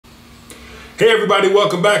Hey everybody,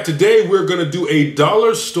 welcome back. Today we're going to do a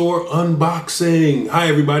dollar store unboxing. Hi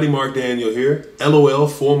everybody, Mark Daniel here. LOL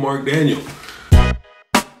for Mark Daniel.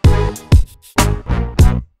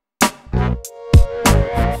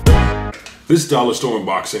 This dollar store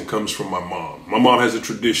unboxing comes from my mom. My mom has a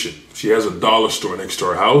tradition. She has a dollar store next to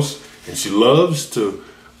her house and she loves to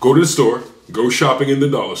go to the store, go shopping in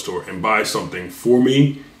the dollar store and buy something for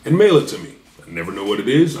me and mail it to me. I never know what it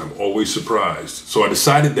is. I'm always surprised. So I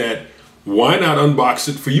decided that why not unbox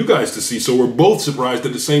it for you guys to see so we're both surprised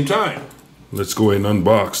at the same time. Let's go ahead and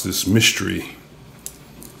unbox this mystery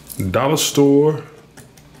dollar store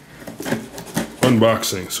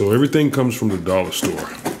unboxing. So everything comes from the dollar store.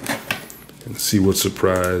 And see what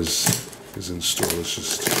surprise is in store. Let's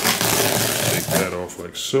just take that off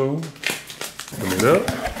like so. Open it up.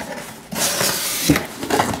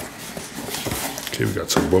 Okay, we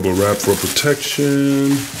got some bubble wrap for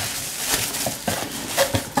protection.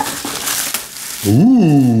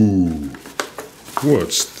 Ooh,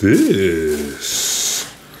 what's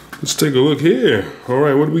this? Let's take a look here. All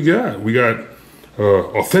right, what do we got? We got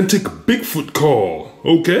authentic Bigfoot call.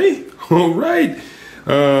 Okay, all right.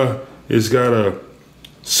 It's got a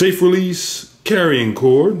safe release carrying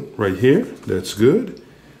cord right here. That's good.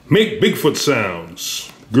 Make Bigfoot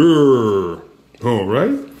sounds. Grrr. All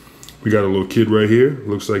right. We got a little kid right here.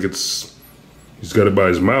 Looks like he's got it by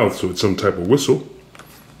his mouth, so it's some type of whistle.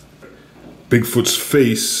 Bigfoot's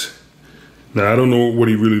face. Now, I don't know what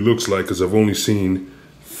he really looks like because I've only seen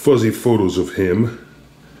fuzzy photos of him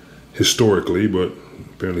historically, but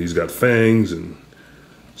apparently he's got fangs and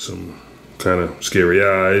some kind of scary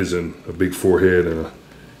eyes and a big forehead and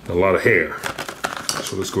a lot of hair.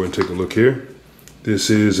 So let's go ahead and take a look here. This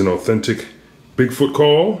is an authentic Bigfoot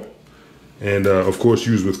call and of course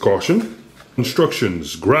used with caution.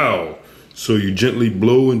 Instructions: growl. So you gently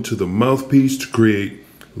blow into the mouthpiece to create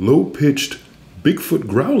low-pitched Bigfoot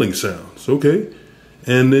growling sounds, okay?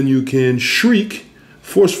 And then you can shriek,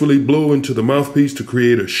 forcefully blow into the mouthpiece to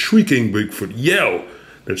create a shrieking Bigfoot yell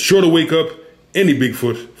that's sure to wake up any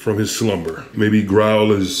Bigfoot from his slumber. Maybe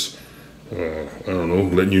growl is, I don't know,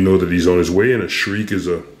 letting you know that he's on his way, and a shriek is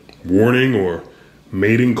a warning or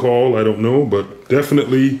mating call, I don't know, but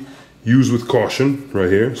definitely use with caution right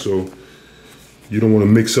here, so you don't want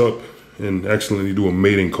to mix up and accidentally do a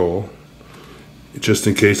mating call. Just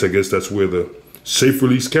in case, I guess that's where the safe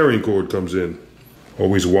release carrying cord comes in.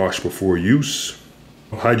 Always wash before use.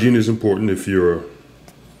 Hygiene is important if you're a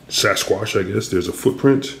Sasquatch, I guess. There's a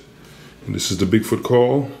footprint, and this is the Bigfoot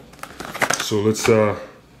call. So let's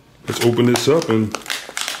open this up and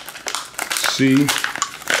see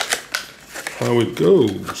how it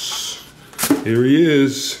goes. Here he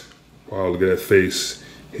is. Wow, look at that face.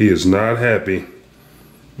 He is not happy.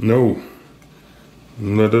 No.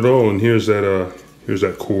 Not at all. And here's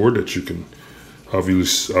that cord that you can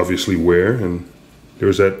obviously wear, and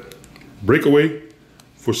there's that breakaway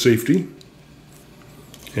for safety.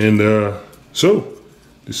 And so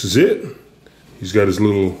this is it. He's got his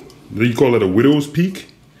little, you call it a widow's peak.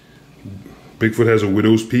 Bigfoot has a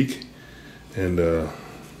widow's peak, and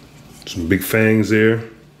some big fangs there,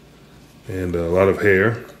 and a lot of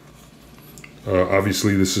hair.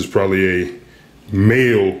 Obviously, this is probably a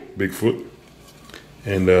male Bigfoot.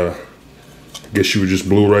 And I guess you would just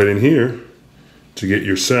blow right in here to get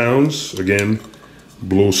your sounds. Again,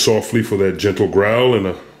 blow softly for that gentle growl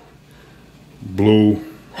and blow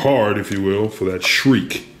hard, if you will, for that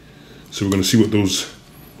shriek. So we're going to see what those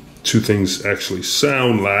two things actually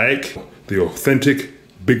sound like. The authentic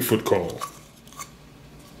Bigfoot call.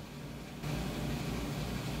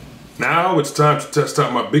 Now it's time to test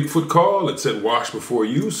out my Bigfoot call. It said wash before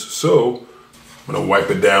use, so I'm gonna wipe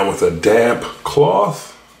it down with a damp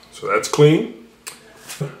cloth, so that's clean.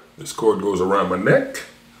 This cord goes around my neck,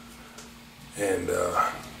 and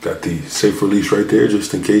got the safe release right there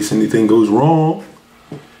just in case anything goes wrong.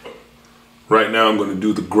 Right now I'm gonna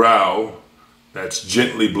do the growl, that's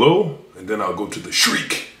gently blow, and then I'll go to the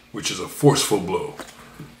shriek, which is a forceful blow.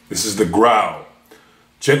 This is the growl,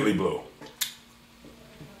 gently blow.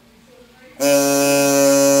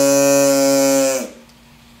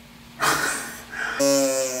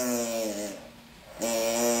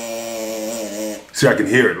 See, I can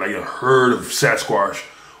hear it like a herd of Sasquatch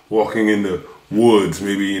walking in the woods.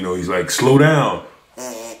 Maybe, you know, he's like, slow down.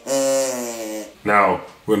 Now,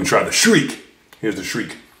 we're gonna try the shriek. Here's the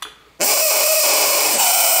shriek.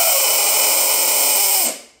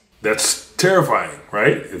 That's terrifying,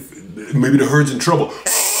 right? Maybe the herd's in trouble.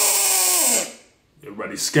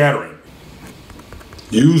 Everybody's scattering.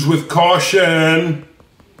 Use with caution.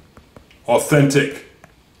 Authentic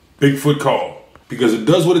Bigfoot call. Because it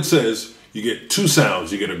does what it says. you get two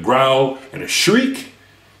sounds. You get a growl and a shriek.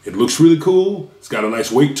 It looks really cool. It's got a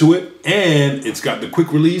nice weight to it, and it's got the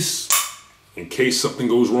quick release in case something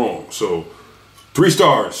goes wrong. So 3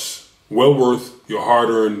 stars, well worth your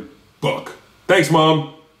hard-earned buck. Thanks,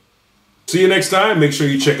 Mom. See you next time. Make sure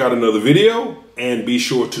you check out another video and be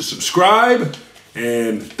sure to subscribe.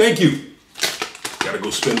 And thank you. Gotta go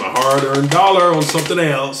spend my hard-earned dollar on something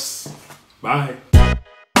else. Bye.